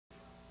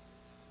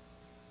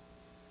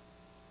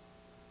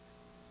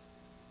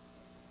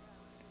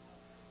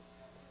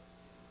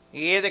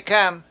Here they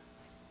come.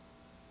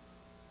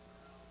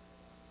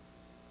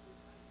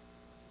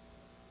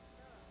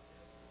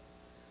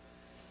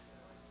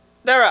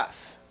 They're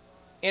off.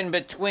 In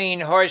between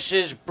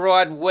horses,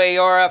 Broadway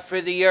Aura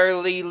for the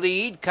early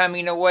lead,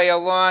 coming away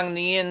along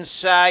the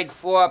inside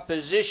for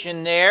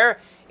position there,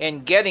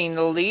 and getting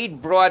the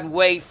lead,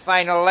 Broadway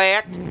Final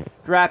Act,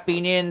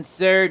 dropping in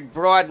third,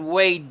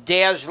 Broadway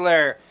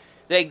Dazzler.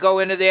 They go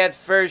into that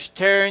first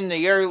turn,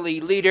 the early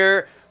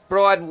leader,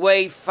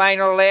 Broadway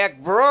Final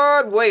Act,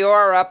 Broadway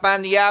Aura up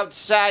on the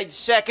outside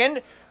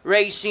second,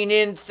 racing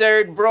in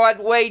third,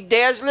 Broadway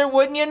Dazzler.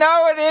 Wouldn't you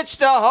know it, it's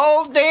the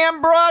whole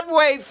damn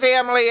Broadway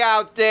family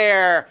out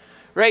there.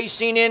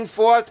 Racing in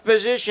fourth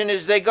position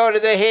as they go to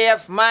the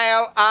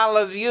half-mile,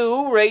 Olive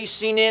View.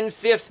 Racing in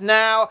fifth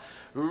now,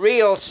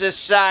 Real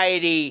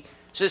Society.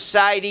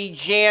 Society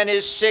Jan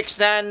is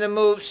sixth on the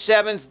move,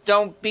 seventh,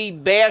 Don't Be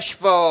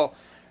Bashful.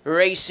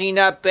 Racing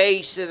up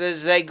eighth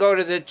as they go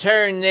to the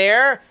turn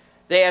there.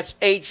 That's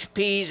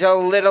HP's A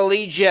Little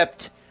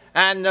Egypt.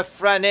 On the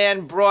front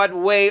end,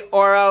 Broadway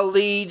Aura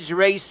leads,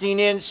 racing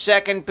in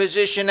second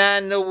position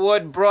on the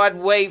wood,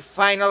 Broadway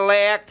Final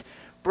Act.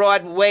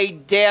 Broadway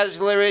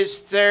Dazzler is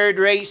third,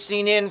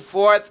 racing in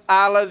fourth,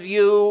 Olive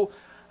View.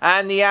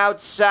 On the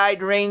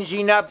outside,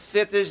 ranging up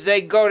fifth as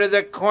they go to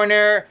the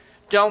corner,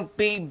 Don't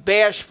Be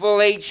Bashful,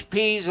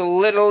 HP's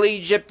Little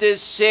Egypt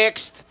is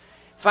sixth.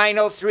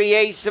 Final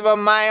 3/8 of a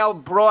mile,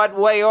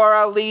 Broadway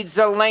Aura leads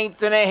a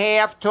length and a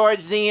half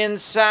towards the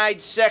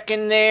inside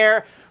second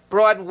there.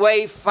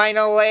 Broadway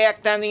Final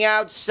Act on the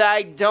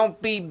outside,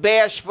 Don't Be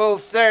Bashful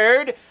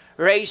third.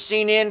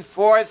 Racing in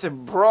fourth,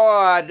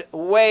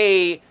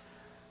 Broadway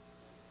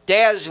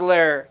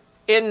Dazzler.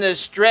 In the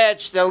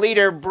stretch, the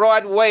leader,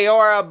 Broadway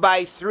Aura,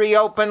 by 3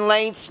 open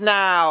lengths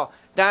now.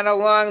 Down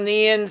along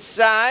the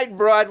inside,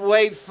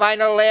 Broadway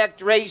Final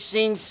Act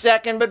racing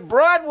second, but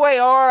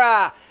Broadway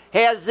Aura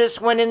has this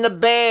one in the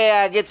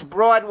bag. It's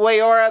Broadway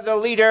Aura, the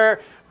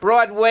leader.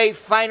 Broadway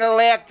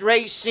Final Act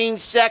racing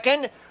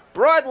second.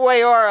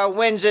 Broadway Aura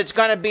wins. It's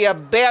going to be a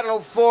battle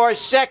for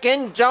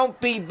second. Don't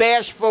Be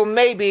Bashful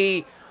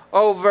maybe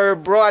over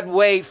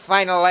Broadway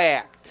Final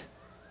Act.